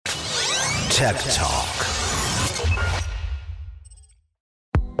Tech Talk.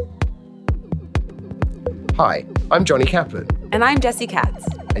 Hi, I'm Johnny Kaplan. And I'm Jessie Katz.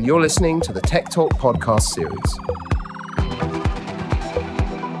 And you're listening to the Tech Talk podcast series.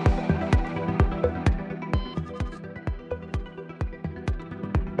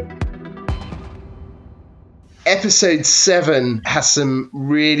 Episode 7 has some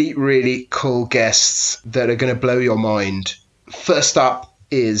really, really cool guests that are going to blow your mind. First up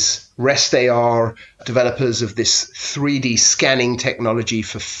is Rest AR, developers of this 3D scanning technology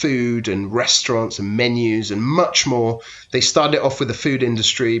for food and restaurants and menus and much more. They started off with the food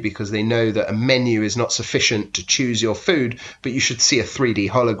industry because they know that a menu is not sufficient to choose your food, but you should see a 3D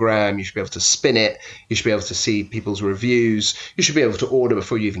hologram, you should be able to spin it, you should be able to see people's reviews, you should be able to order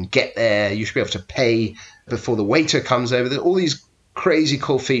before you even get there, you should be able to pay before the waiter comes over. There's all these crazy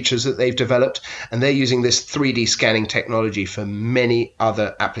cool features that they've developed, and they're using this 3D scanning technology for many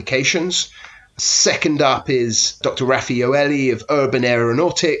other applications. Second up is Dr. Rafi Yoeli of Urban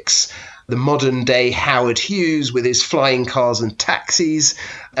Aeronautics, the modern day Howard Hughes with his flying cars and taxis,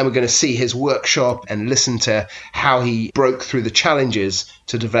 and we're going to see his workshop and listen to how he broke through the challenges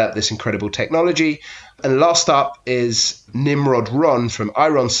to develop this incredible technology. And last up is Nimrod Ron from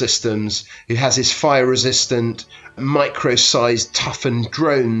Iron Systems, who has his fire-resistant, micro-sized, toughened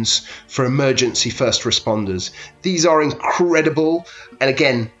drones for emergency first responders. These are incredible, and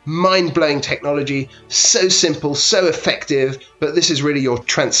again, mind-blowing technology, so simple, so effective, but this is really your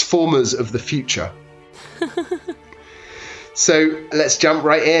transformers of the future. So let's jump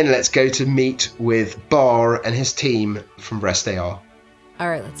right in. Let's go to meet with Bar and his team from Rest AR. All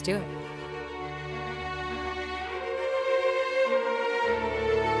right, let's do it.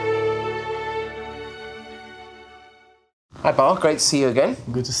 Hi Bar, great to see you again.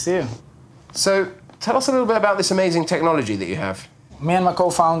 Good to see you. So tell us a little bit about this amazing technology that you have. Me and my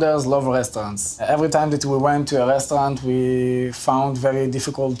co-founders love restaurants. Every time that we went to a restaurant, we found very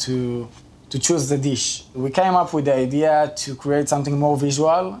difficult to choose the dish. We came up with the idea to create something more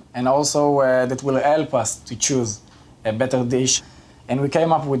visual and also that will help us to choose a better dish. And we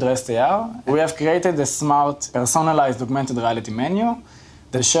came up with Rest AR. We have created a smart, personalized augmented reality menu.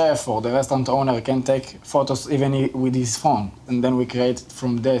 The chef or the restaurant owner can take photos even with his phone. And then we create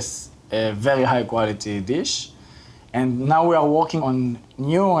from this a very high quality dish. And now we are working on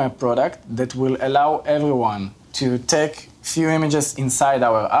new product that will allow everyone to take few images inside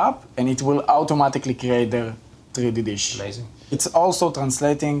our app, and it will automatically create their 3D dish. Amazing. It's also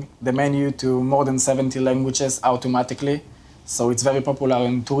translating the menu to more than 70 languages automatically. So it's very popular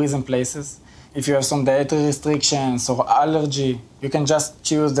in tourism places. If you have some dietary restrictions or allergy, you can just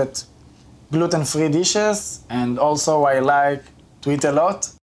choose that gluten-free dishes. And also I like to eat a lot.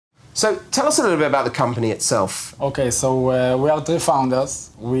 So tell us a little bit about the company itself. Okay, so we are 3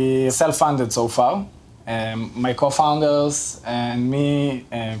 founders. We self-funded so far. My co-founders and me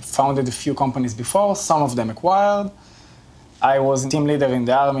founded a few companies before, some of them acquired. I was team leader in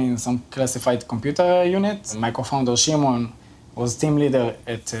the army in some classified computer unit. My co-founder Shimon was team leader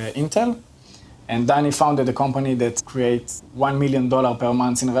at Intel. And Danny founded a company that creates $1 million per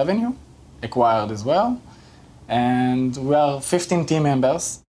month in revenue, acquired as well. And we are 15 team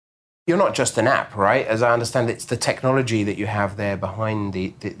members. You're not just an app, right? As I understand, it's the technology that you have there behind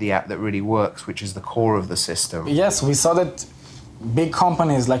the app that really works, which is the core of the system. Yes, we saw that big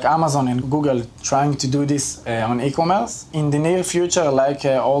companies like Amazon and Google trying to do this on e-commerce. In the near future, like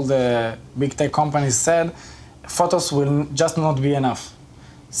all the big tech companies said, photos will just not be enough.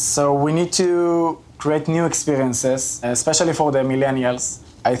 So we need to create new experiences, especially for the millennials.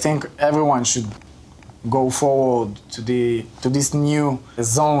 I think everyone should go forward to this new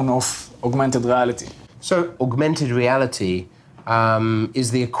zone of augmented reality. So augmented reality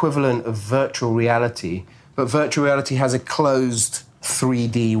is the equivalent of virtual reality, but virtual reality has a closed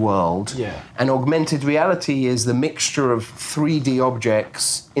 3D world. Yeah. And augmented reality is the mixture of 3D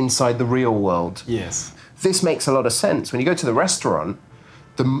objects inside the real world. Yes. This makes a lot of sense. When you go to the restaurant,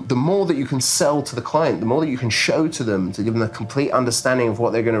 the more that you can sell to the client, the more that you can show to them to give them a complete understanding of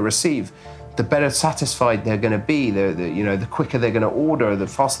what they're going to receive, the better satisfied they're going to be. The quicker they're going to order, the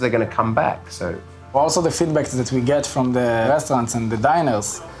faster they're going to come back. So also the feedback that we get from the restaurants and the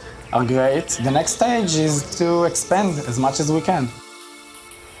diners are great. The next stage is to expand as much as we can.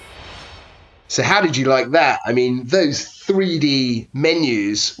 So how did you like that? I mean, those 3D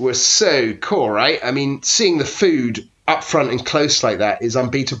menus were so cool, right? I mean, seeing the food up front and close like that is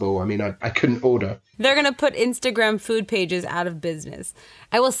unbeatable. I mean, I couldn't order. They're going to put Instagram food pages out of business.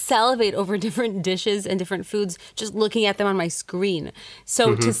 I will salivate over different dishes and different foods just looking at them on my screen.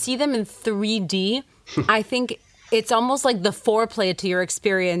 So to see them in 3D, I think It's almost like the foreplay to your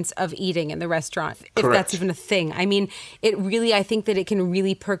experience of eating in the restaurant, if Correct. that's even a thing. I mean, I think that it can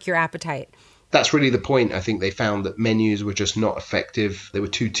really perk your appetite. That's really the point. I think they found that menus were just not effective. They were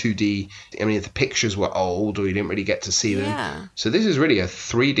too 2D. I mean, the pictures were old or you didn't really get to see them. Yeah. So this is really a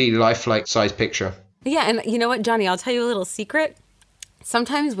 3D lifelike size picture. Yeah, and you know what, Johnny, I'll tell you a little secret.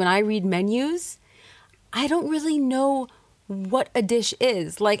 Sometimes when I read menus, I don't really know what a dish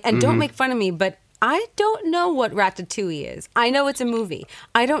is. Like, and don't make fun of me, but I don't know what Ratatouille is. I know it's a movie.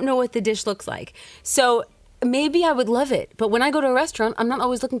 I don't know what the dish looks like. So maybe I would love it, but when I go to a restaurant, I'm not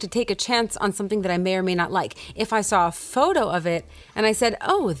always looking to take a chance on something that I may or may not like. If I saw a photo of it and I said,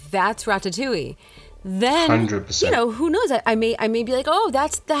 "Oh, that's Ratatouille," then 100%. you know, who knows? I may be like, "Oh,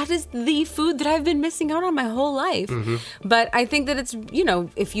 that is the food that I've been missing out on my whole life." But I think that it's, you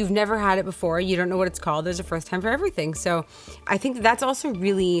know, if you've never had it before, you don't know what it's called. There's a first time for everything. So I think that's also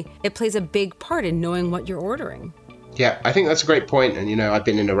really, it plays a big part in knowing what you're ordering. Yeah, I think that's a great point. And, you know, I've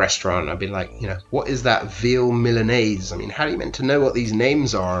been in a restaurant. I've been like, you know, what is that veal Milanese? I mean, how are you meant to know what these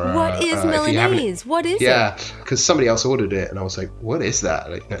names are? What is Milanese? What is it? Yeah, because somebody else ordered it and I was like, what is that?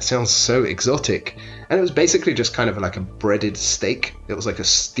 Like, that sounds so exotic. And it was basically just kind of like a breaded steak. It was like a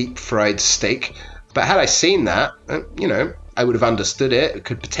deep fried steak. But had I seen that, you know, I would have understood it. It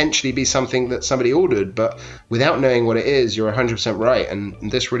could potentially be something that somebody ordered, but without knowing what it is, you're 100% right. And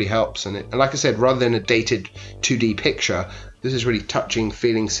this really helps. And like I said, rather than a dated 2D picture, this is really touching,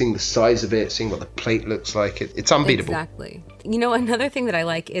 feeling, seeing the size of it, seeing what the plate looks like. It's unbeatable. Exactly. You know, another thing that I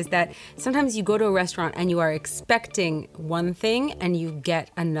like is that sometimes you go to a restaurant and you are expecting one thing and you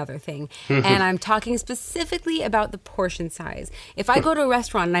get another thing. And I'm talking specifically about the portion size. If I go to a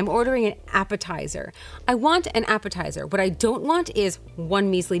restaurant and I'm ordering an appetizer, I want an appetizer. What I don't want is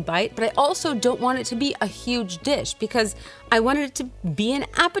one measly bite, but I also don't want it to be a huge dish because I wanted it to be an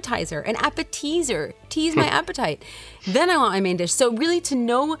appetizer, an appetizer, tease my appetite. Then I want my main dish. So really to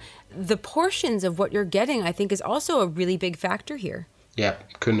know the portions of what you're getting, I think, is also a really big factor here. Yeah,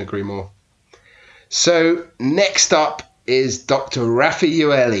 couldn't agree more. So next up is Dr.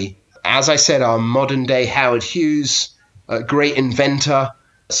 Raffaele. As I said, our modern day Howard Hughes, a great inventor,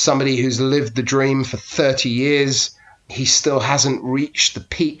 somebody who's lived the dream for 30 years. He still hasn't reached the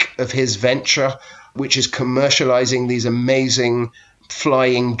peak of his venture, which is commercializing these amazing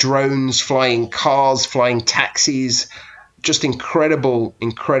flying drones, flying cars, flying taxis. Just incredible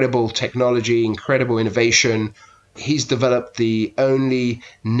technology, incredible innovation. He's developed the only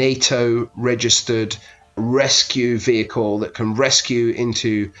NATO-registered rescue vehicle that can rescue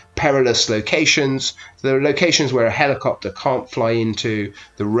into perilous locations. There are locations where a helicopter can't fly into.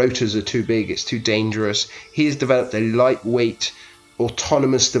 The rotors are too big, it's too dangerous. He's developed a lightweight,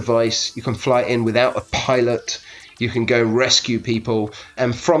 autonomous device. You can fly in without a pilot. You can go rescue people.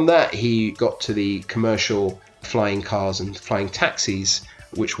 And from that, he got to the commercial flying cars and flying taxis,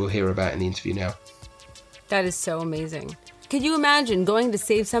 which we'll hear about in the interview now. That is so amazing. Could you imagine going to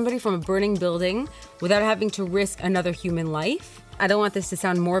save somebody from a burning building without having to risk another human life? I don't want this to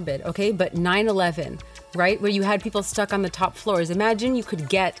sound morbid, okay? But 9/11, right? Where you had people stuck on the top floors. Imagine you could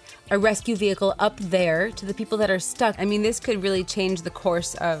get a rescue vehicle up there to the people that are stuck. I mean, this could really change the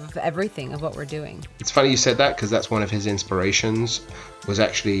course of everything, of what we're doing. It's funny you said that because that's one of his inspirations, was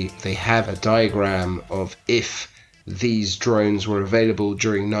actually they have a diagram of if these drones were available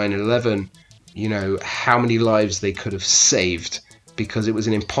during 9/11, you know, how many lives they could have saved, because it was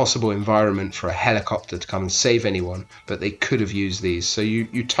an impossible environment for a helicopter to come and save anyone, but they could have used these. So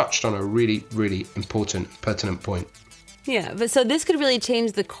you touched on a really, really important, pertinent point. Yeah, but so this could really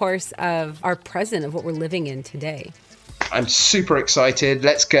change the course of our present, of what we're living in today. I'm super excited.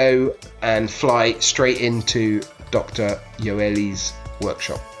 Let's go and fly straight into Dr. Ioelli's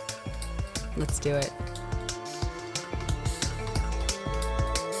workshop. Let's do it.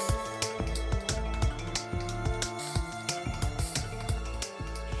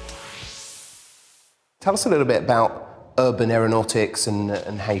 Tell us a little bit about urban aeronautics and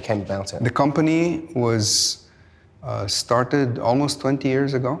how you came about it. The company was started almost 20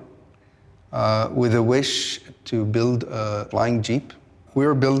 years ago with a wish to build a flying jeep. We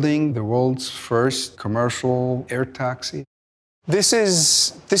are building the world's first commercial air taxi. This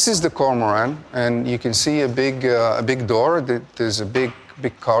is the Cormoran, and you can see a big door. There's a big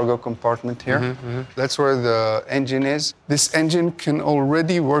cargo compartment here. That's where the engine is. This engine can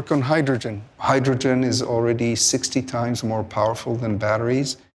already work on hydrogen. Hydrogen is already 60 times more powerful than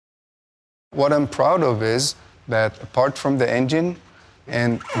batteries. What I'm proud of is that apart from the engine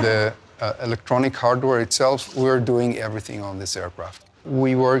and the electronic hardware itself, we're doing everything on this aircraft.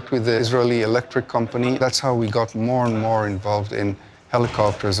 We worked with the Israeli electric company. That's how we got more and more involved in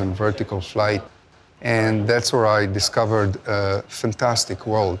helicopters and vertical flight. And that's where I discovered a fantastic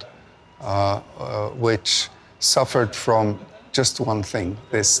world, which suffered from just one thing,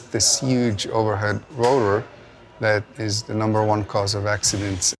 this huge overhead rotor that is the number one cause of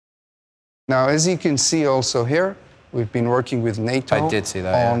accidents. Now, as you can see also here, we've been working with NATO. I did see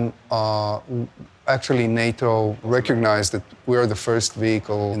that, Actually, NATO recognized that we're the first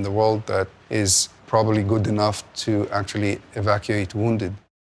vehicle in the world that is probably good enough to actually evacuate wounded.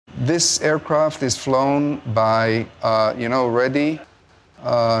 This aircraft is flown by, ready.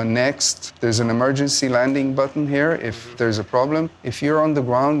 Next, there's an emergency landing button here if there's a problem. If you're on the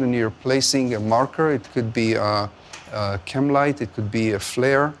ground and you're placing a marker, it could be a chem light, it could be a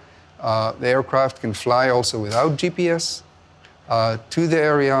flare. The aircraft can fly also without GPS to the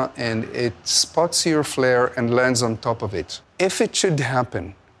area, and it spots your flare and lands on top of it. If it should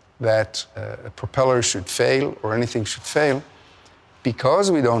happen that a propeller should fail or anything should fail,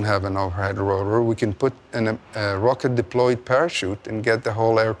 because we don't have an overhead rotor, we can put a rocket-deployed parachute and get the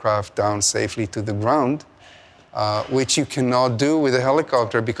whole aircraft down safely to the ground, which you cannot do with a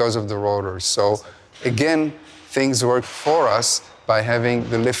helicopter because of the rotors. So again, things work for us by having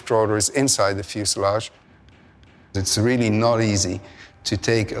the lift rotors inside the fuselage. It's really not easy to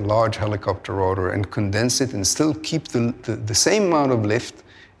take a large helicopter rotor and condense it and still keep the same amount of lift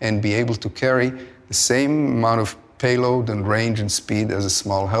and be able to carry the same amount of payload and range and speed as a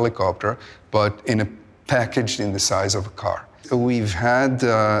small helicopter, but packaged in the size of a car. We've had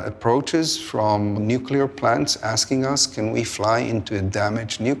approaches from nuclear plants asking us, can we fly into a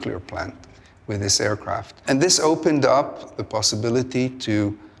damaged nuclear plant with this aircraft? And this opened up the possibility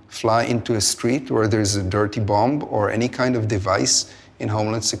to fly into a street where there's a dirty bomb or any kind of device in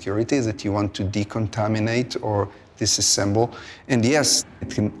Homeland Security that you want to decontaminate or disassemble. And yes,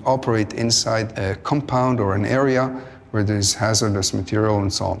 it can operate inside a compound or an area where there's hazardous material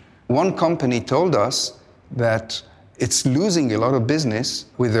and so on. One company told us that it's losing a lot of business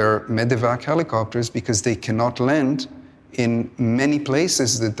with their medevac helicopters because they cannot land in many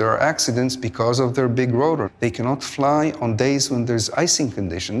places that there are accidents because of their big rotor. They cannot fly on days when there's icing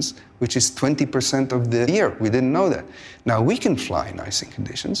conditions, which is 20% of the year. We didn't know that. Now we can fly in icing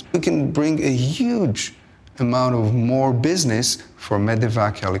conditions. We can bring a huge amount of more business for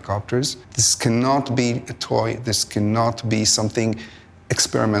medevac helicopters. This cannot be a toy. This cannot be something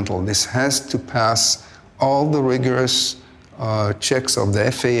experimental. This has to pass all the rigorous checks of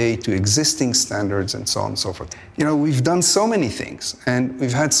the FAA to existing standards and so on and so forth. You know, we've done so many things and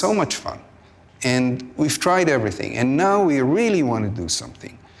we've had so much fun and we've tried everything, and now we really want to do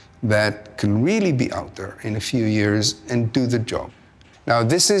something that can really be out there in a few years and do the job. Now,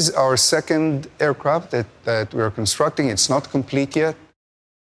 this is our second aircraft that we're constructing. It's not complete yet.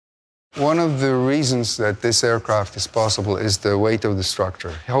 One of the reasons that this aircraft is possible is the weight of the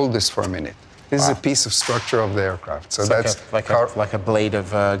structure. Hold this for a minute. This is a piece of structure of the aircraft. So it's like a blade of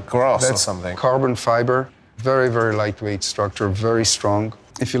grass or something. Carbon fiber, very, very lightweight structure, very strong.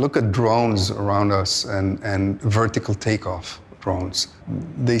 If you look at drones around us and vertical takeoff drones,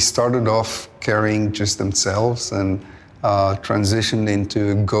 they started off carrying just themselves and transitioned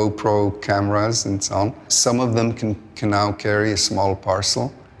into GoPro cameras and so on. Some of them can now carry a small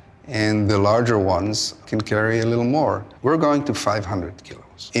parcel, and the larger ones can carry a little more. We're going to 500 kilos.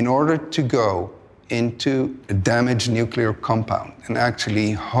 In order to go into a damaged nuclear compound and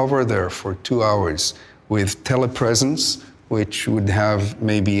actually hover there for 2 hours with telepresence, which would have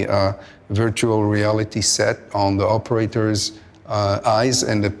maybe a virtual reality set on the operator's eyes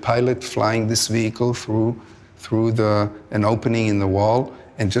and the pilot flying this vehicle through an opening in the wall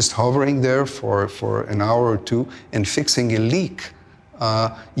and just hovering there for an hour or two and fixing a leak.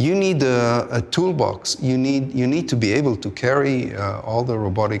 You need a toolbox. You need to be able to carry all the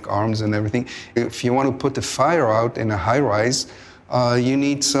robotic arms and everything. If you want to put a fire out in a high-rise, you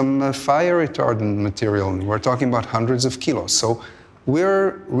need some fire retardant material. And we're talking about hundreds of kilos. So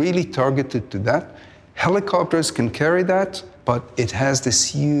we're really targeted to that. Helicopters can carry that, but it has this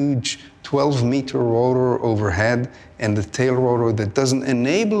huge 12-meter rotor overhead and the tail rotor that doesn't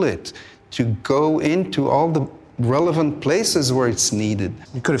enable it to go into all the relevant places where it's needed.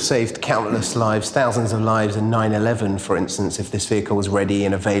 You could have saved countless lives, thousands of lives in 9/11, for instance, if this vehicle was ready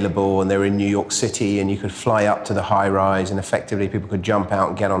and available and they were in New York City and you could fly up to the high rise and effectively people could jump out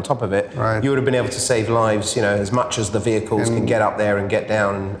and get on top of it. Right. You would have been able to save lives, you know, as much as the vehicles can get up there and get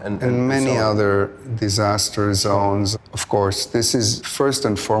down and many so on. other disaster zones. Of course, this is first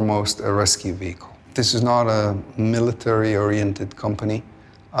and foremost a rescue vehicle. This is not a military-oriented company.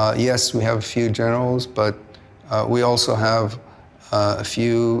 Yes, we have a few generals, but we also have a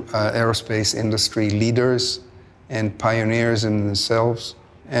few aerospace industry leaders and pioneers in themselves.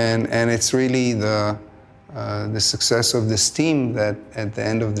 And it's really the success of this team that at the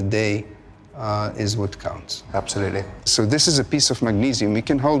end of the day is what counts. Absolutely. So this is a piece of magnesium. You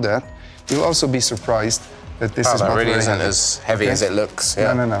can hold that. You'll also be surprised that this is not really very isn't heavy. as heavy as it looks.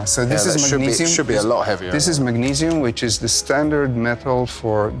 Yeah. No. So this is magnesium. Should be a lot heavier. This is magnesium, which is the standard metal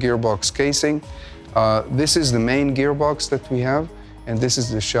for gearbox casing. This is the main gearbox that we have, and this is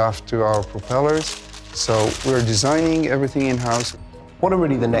the shaft to our propellers. So we're designing everything in-house. What are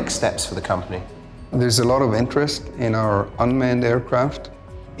really the next steps for the company? There's a lot of interest in our unmanned aircraft.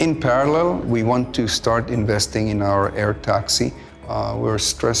 In parallel, we want to start investing in our air taxi. We're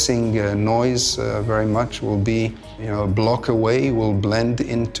stressing noise very much. We'll be a block away. We'll blend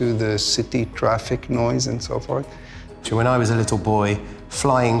into the city traffic noise and so forth. When I was a little boy,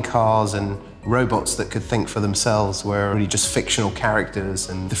 flying cars and robots that could think for themselves were really just fictional characters,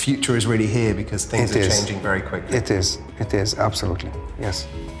 and the future is really here because things are changing very quickly. It is, absolutely, yes.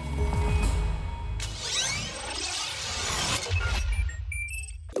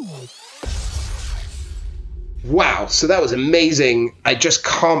 Wow, so that was amazing. I just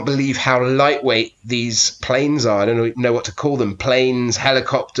can't believe how lightweight these planes are. I don't know what to call them. Planes,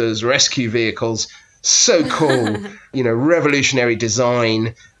 helicopters, rescue vehicles. So cool. Revolutionary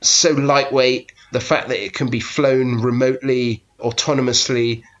design, so lightweight. The fact that it can be flown remotely,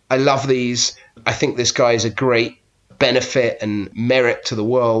 autonomously. I love these. I think this guy is a great benefit and merit to the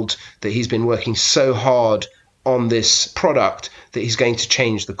world that he's been working so hard on this product that he's going to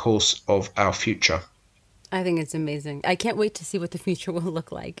change the course of our future. I think it's amazing. I can't wait to see what the future will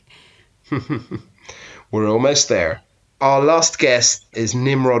look like. We're almost there. Our last guest is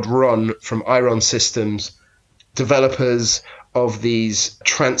Nimrod Ron from Iron Systems, developers of these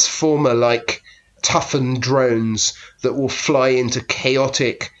transformer-like toughened drones that will fly into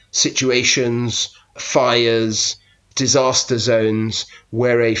chaotic situations, fires, disaster zones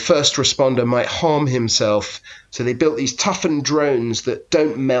where a first responder might harm himself. So they built these toughened drones that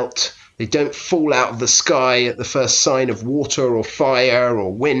don't melt. They don't fall out of the sky at the first sign of water or fire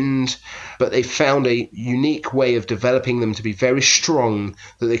or wind, but they found a unique way of developing them to be very strong,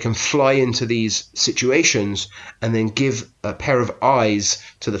 that they can fly into these situations and then give a pair of eyes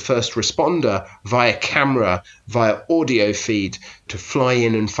to the first responder via camera, via audio feed, to fly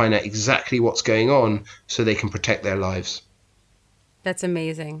in and find out exactly what's going on so they can protect their lives. That's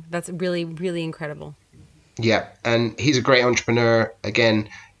amazing. That's really, really incredible. Yeah, and he's a great entrepreneur. Again,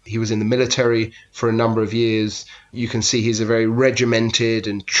 he was in the military for a number of years. You can see he's a very regimented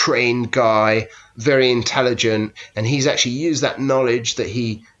and trained guy, very intelligent, and he's actually used that knowledge that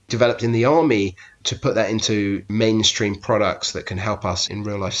he developed in the army to put that into mainstream products that can help us in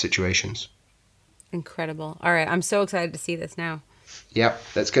real life situations. Incredible. All right, I'm so excited to see this now. Yep,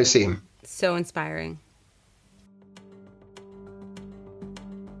 let's go see him. So inspiring.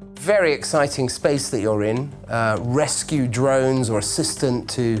 Very exciting space that you're in. Rescue drones or assistant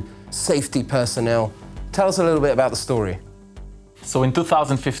to safety personnel. Tell us a little bit about the story. So in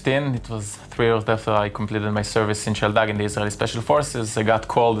 2015, it was 3 years after I completed my service in Sheldag in the Israeli Special Forces, I got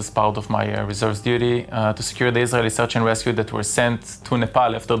called as part of my reserves duty to secure the Israeli search and rescue that were sent to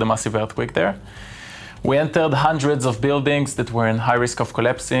Nepal after the massive earthquake there. We entered hundreds of buildings that were in high risk of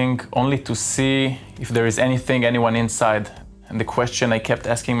collapsing, only to see if there is anyone inside. And the question I kept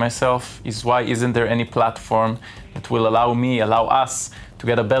asking myself is, why isn't there any platform that will allow us to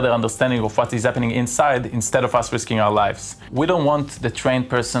get a better understanding of what is happening inside instead of us risking our lives? We don't want the trained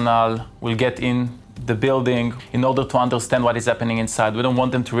personnel will get in the building in order to understand what is happening inside. We don't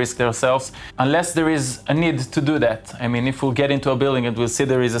want them to risk themselves unless there is a need to do that. I mean, if we'll get into a building and we'll see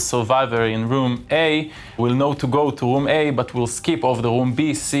there is a survivor in room A, we'll know to go to room A, but we'll skip over the room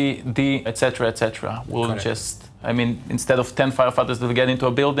B, C, D, etc., etc. We'll instead of 10 firefighters that will get into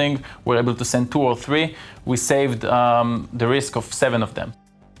a building, we're able to send 2 or 3. We saved the risk of 7 of them.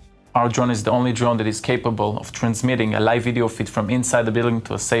 Our drone is the only drone that is capable of transmitting a live video feed from inside the building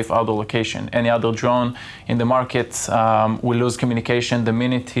to a safe outdoor location. Any other drone in the market will lose communication the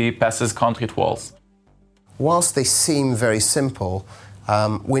minute he passes concrete walls. Whilst they seem very simple,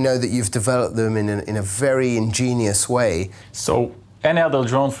 we know that you've developed them in a very ingenious way. So any other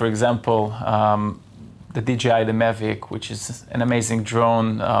drone, for example, the DJI, the Mavic, which is an amazing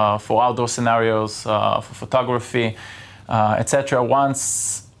drone for outdoor scenarios, for photography, etc.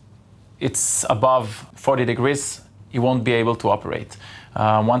 Once it's above 40 degrees, it won't be able to operate.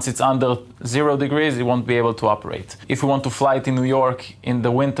 Once it's under 0 degrees, it won't be able to operate. If we want to fly it in New York in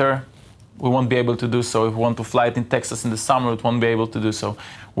the winter, we won't be able to do so. If we want to fly it in Texas in the summer, it won't be able to do so.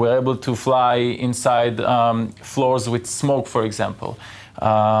 We're able to fly inside floors with smoke, for example.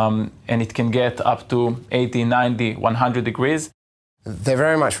 And it can get up to 80, 90, 100 degrees. They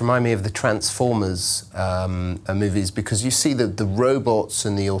very much remind me of the Transformers movies, because you see the robots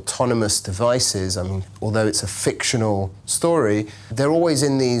and the autonomous devices. I mean, although it's a fictional story, they're always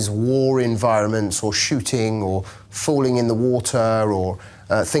in these war environments, or shooting, or falling in the water, or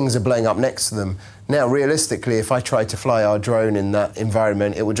things are blowing up next to them. Now, realistically, if I tried to fly our drone in that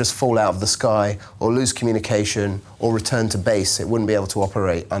environment, it would just fall out of the sky, or lose communication, or return to base. It wouldn't be able to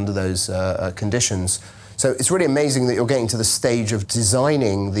operate under those conditions. So it's really amazing that you're getting to the stage of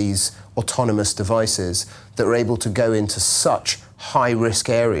designing these autonomous devices that are able to go into such high-risk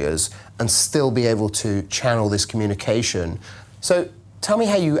areas and still be able to channel this communication. So tell me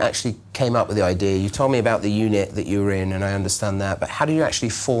how you actually came up with the idea. You told me about the unit that you were in, and I understand that, but how do you actually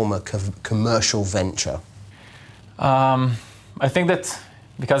form a commercial venture? I think that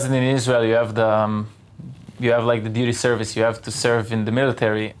because in Israel you have like the duty service, you have to serve in the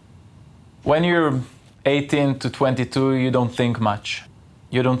military. When you're 18 to 22, you don't think much.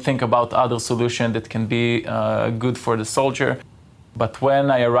 You don't think about other solutions that can be good for the soldier. But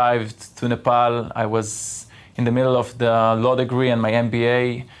when I arrived to Nepal, I was in the middle of the law degree and my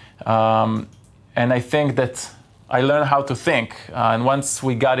MBA. And I think that I learned how to think. And once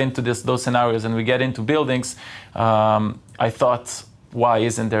we got into those scenarios and we get into buildings, I thought, why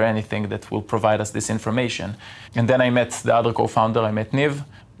isn't there anything that will provide us this information? And then I met the other co-founder, I met Niv.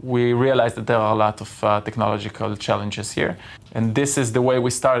 We realized that there are a lot of technological challenges here. And this is the way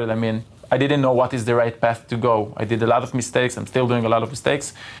we started. I mean, I didn't know what is the right path to go. I did a lot of mistakes. I'm still doing a lot of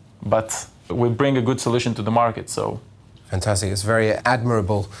mistakes. But we bring a good solution to the market, so. Fantastic. It's very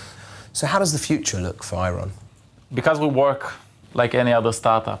admirable. So how does the future look for Iron? Because we work like any other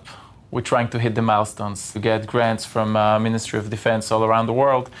startup, we're trying to hit the milestones, to get grants from Ministry of Defense all around the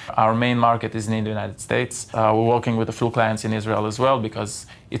world. Our main market is in the United States. We're working with a few clients in Israel as well, because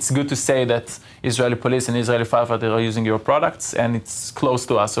it's good to say that Israeli police and Israeli firefighters are using your products, and it's close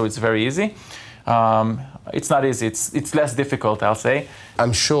to us, so it's very easy. It's not easy, it's less difficult, I'll say.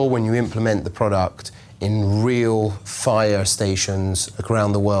 I'm sure when you implement the product in real fire stations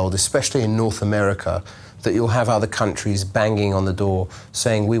around the world, especially in North America, that you'll have other countries banging on the door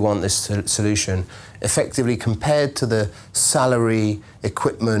saying, we want this solution, effectively compared to the salary,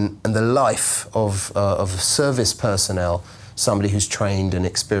 equipment, and the life of service personnel, somebody who's trained and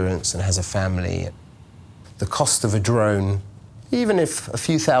experienced and has a family. The cost of a drone, even if a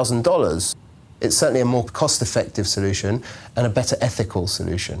few $1,000s, it's certainly a more cost-effective solution and a better ethical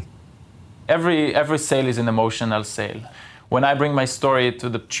solution. Every sale is an emotional sale. When I bring my story to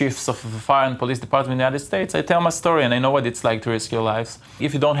the chiefs of the fire and police department in the United States, I tell my story and I know what it's like to risk your lives.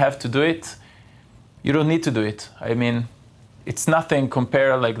 If you don't have to do it, you don't need to do it. I mean, it's nothing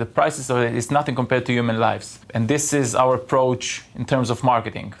compared, like the prices of it, it's nothing compared to human lives. And this is our approach in terms of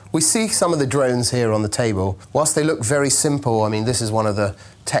marketing. We see some of the drones here on the table. Whilst they look very simple, I mean, this is one of the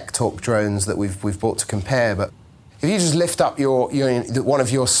Tech Talk drones that we've bought to compare, but if you just lift up one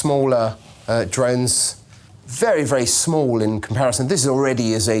of your smaller drones, very, very small in comparison. This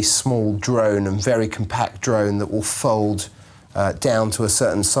already is a small drone and very compact drone that will fold down to a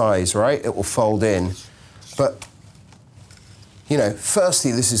certain size, right? It will fold in. But, you know,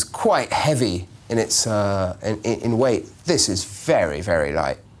 firstly, this is quite heavy in its in weight. This is very, very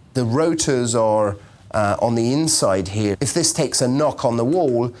light. The rotors are on the inside here. If this takes a knock on the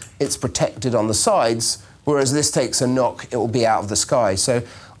wall, it's protected on the sides, whereas this takes a knock, it will be out of the sky. So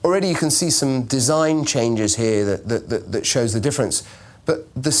already you can see some design changes here that shows the difference. But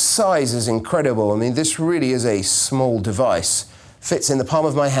the size is incredible. I mean, this really is a small device. Fits in the palm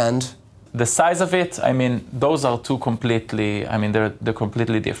of my hand. The size of it, I mean, those are two completely, I mean, they're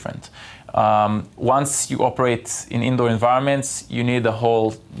completely different. Once you operate in indoor environments, you need a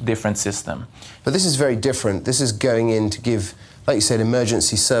whole different system. But this is very different. This is going in to give, like you said,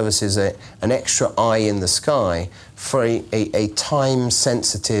 emergency services an extra eye in the sky for a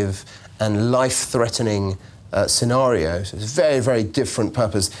time-sensitive and life-threatening scenario. So it's a very, very different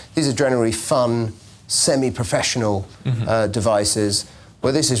purpose. These are generally fun, semi-professional devices,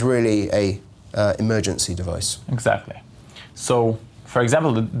 where this is really a emergency device. Exactly. So, for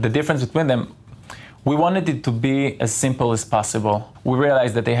example, the difference between them, we wanted it to be as simple as possible. We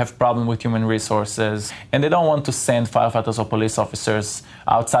realized that they have problem with human resources and they don't want to send firefighters or police officers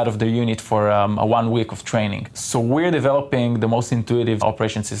outside of their unit for a 1 week of training. So we're developing the most intuitive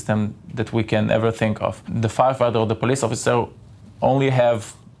operation system that we can ever think of. The firefighter or the police officer only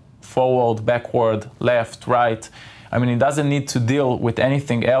have forward, backward, left, right. I mean, it doesn't need to deal with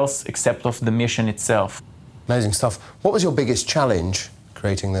anything else except of the mission itself. Amazing stuff. What was your biggest challenge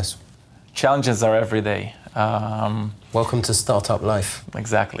creating this? Challenges are every day. Welcome to startup life.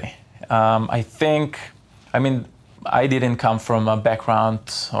 Exactly. I think, I mean, I didn't come from a background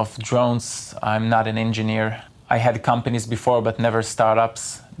of drones. I'm not an engineer. I had companies before, but never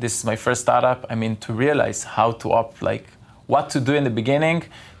startups. This is my first startup. I mean, to realize how to what to do in the beginning,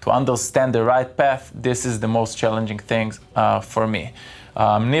 to understand the right path, this is the most challenging thing for me.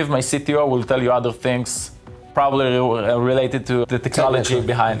 Niv, my CTO, will tell you other things probably related to the technology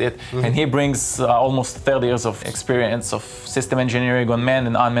behind it. Mm-hmm. And he brings almost 30 years of experience of system engineering on manned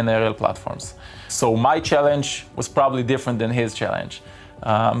and unmanned aerial platforms. So my challenge was probably different than his challenge.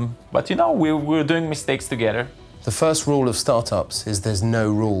 But we were doing mistakes together. The first rule of startups is there's no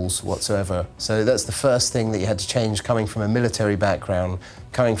rules whatsoever. So that's the first thing that you had to change, coming from a military background,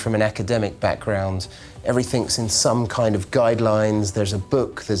 coming from an academic background. Everything's in some kind of guidelines. There's a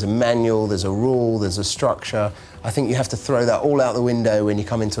book, there's a manual, there's a rule, there's a structure. I think you have to throw that all out the window when you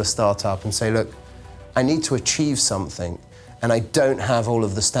come into a startup and say, look, I need to achieve something and I don't have all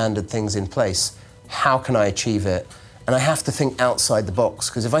of the standard things in place. How can I achieve it? And I have to think outside the box,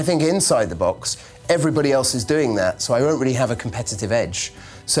 because if I think inside the box, everybody else is doing that, so I won't really have a competitive edge.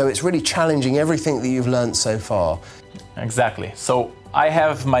 So it's really challenging everything that you've learned so far. Exactly. So I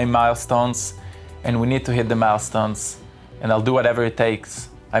have my milestones, and we need to hit the milestones, and I'll do whatever it takes.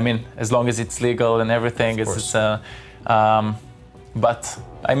 I mean, as long as it's legal and everything. But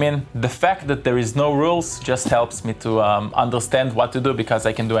I mean, the fact that there is no rules just helps me to understand what to do, because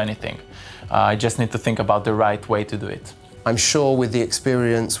I can do anything. I just need to think about the right way to do it. I'm sure with the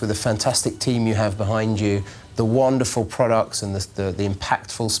experience, with the fantastic team you have behind you, the wonderful products and the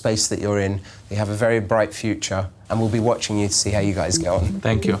impactful space that you're in, you have a very bright future, and we'll be watching you to see how you guys go on.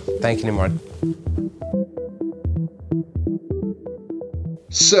 Thank you. Thank you, Nimrod.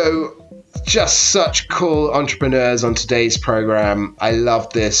 So, just such cool entrepreneurs on today's program. I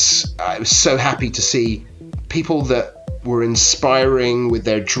love this. I was so happy to see people that were inspiring with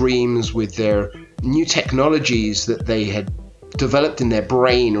their dreams, with their new technologies that they had developed in their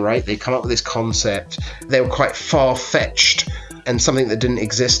brain, right? They come up with this concept. They were quite far-fetched and something that didn't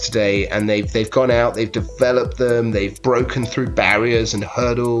exist today, and they've gone out, they've developed them, they've broken through barriers and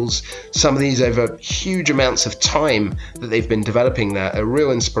hurdles, some of these over huge amounts of time that they've been developing that. A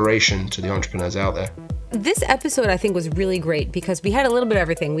real inspiration to the entrepreneurs out there. This episode, I think, was really great because we had a little bit of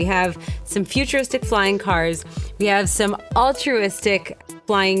everything. We have some futuristic flying cars. We have some altruistic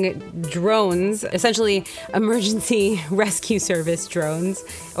flying drones, essentially emergency rescue service drones,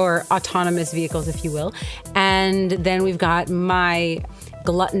 or autonomous vehicles, if you will. And then we've got my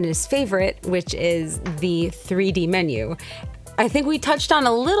gluttonous favorite, which is the 3D menu. I think we touched on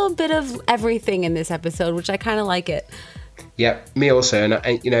a little bit of everything in this episode, which I kind of like it. Yeah, me also. And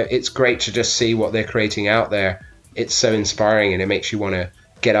it's great to just see what they're creating out there. It's so inspiring, and it makes you want to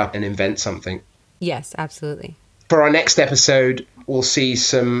get up and invent something. Yes, absolutely. For our next episode, we'll see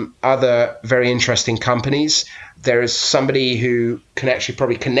some other very interesting companies. There is somebody who can actually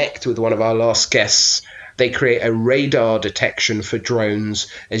probably connect with one of our last guests. They create a radar detection for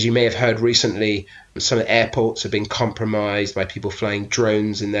drones. As you may have heard recently, some airports have been compromised by people flying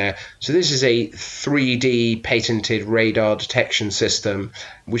drones in there. So this is a 3D patented radar detection system,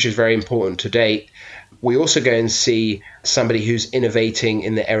 which is very important to date. We also go and see somebody who's innovating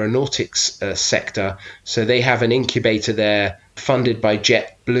in the aeronautics sector. So they have an incubator there funded by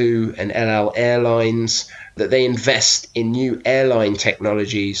JetBlue and El Al Airlines, that they invest in new airline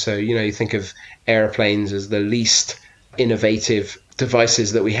technology. So, you think of airplanes as the least innovative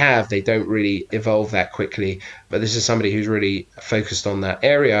devices that we have. They don't really evolve that quickly. But this is somebody who's really focused on that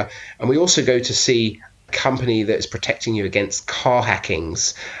area. And we also go to see a company that is protecting you against car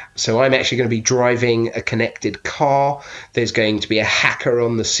hackings. So I'm actually going to be driving a connected car. There's going to be a hacker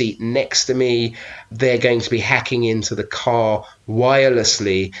on the seat next to me. They're going to be hacking into the car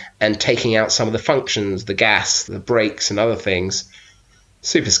wirelessly and taking out some of the functions, the gas, the brakes, and other things.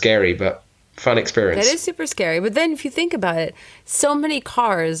 Super scary, but fun experience. That is super scary. But then if you think about it, so many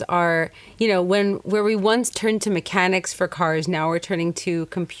cars are, where we once turned to mechanics for cars, now we're turning to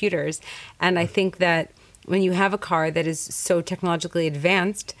computers. And I think that when you have a car that is so technologically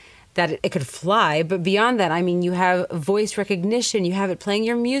advanced that it could fly, but beyond that, I mean, you have voice recognition, you have it playing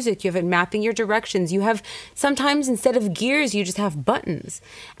your music, you have it mapping your directions, you have sometimes instead of gears, you just have buttons.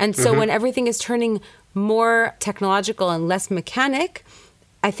 And so when everything is turning more technological and less mechanic,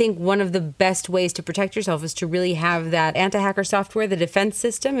 I think one of the best ways to protect yourself is to really have that anti-hacker software, the defense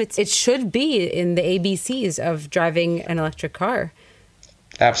system. It should be in the ABCs of driving an electric car.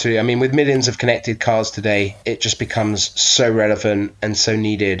 Absolutely. I mean, with millions of connected cars today, it just becomes so relevant and so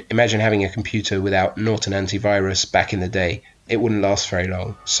needed. Imagine having a computer without Norton antivirus back in the day. It wouldn't last very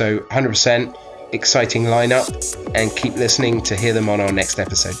long. So 100% exciting lineup, and keep listening to hear them on our next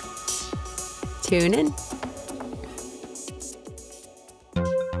episode. Tune in.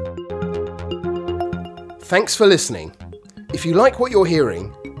 Thanks for listening. If you like what you're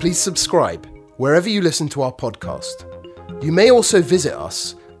hearing, please subscribe wherever you listen to our podcast. You may also visit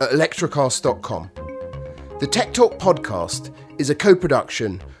us at electrocast.com. The Tech Talk podcast is a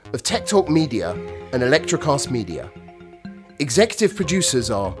co-production of Tech Talk Media and Electrocast Media. Executive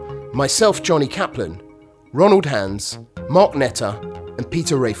producers are myself, Johnny Kaplan, Ronald Hands, Mark Netter, and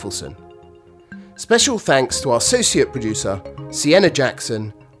Peter Rafelson. Special thanks to our associate producer, Sienna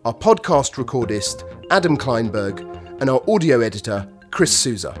Jackson, our podcast recordist, Adam Kleinberg, and our audio editor, Chris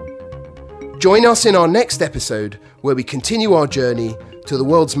Souza. Join us in our next episode where we continue our journey to the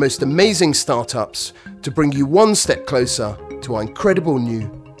world's most amazing startups to bring you one step closer to our incredible new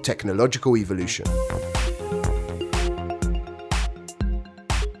technological evolution.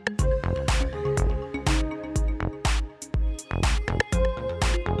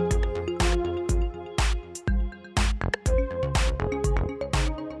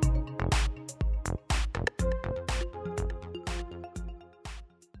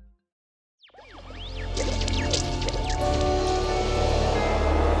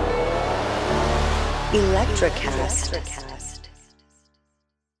 Electrocast.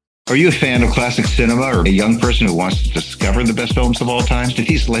 Are you a fan of classic cinema or a young person who wants to discover the best films of all time? Do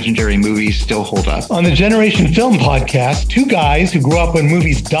these legendary movies still hold up? On the Generation Film podcast, two guys who grew up when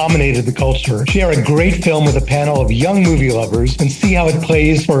movies dominated the culture share a great film with a panel of young movie lovers and see how it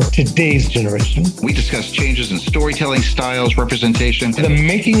plays for today's generation. We discuss changes in storytelling styles, representation, The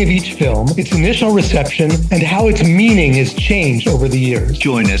making of each film, its initial reception, and how its meaning has changed over the years.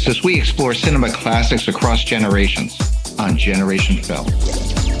 Join us as we explore cinema classics across generations on Generation Film.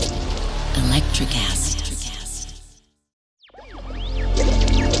 Electrocast.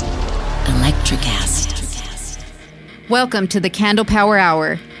 Electrocast. Welcome to the Candle Power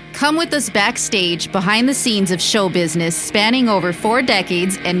Hour. Come with us backstage behind the scenes of show business spanning over 4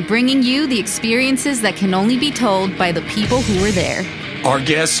 decades and bringing you the experiences that can only be told by the people who were there. Our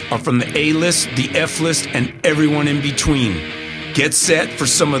guests are from the A-list, the F-list, and everyone in between. Get set for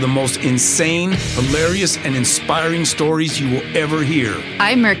some of the most insane, hilarious, and inspiring stories you will ever hear.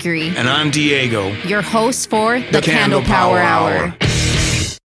 I'm Mercury. And I'm Diego. Your host for the Candle Power Hour.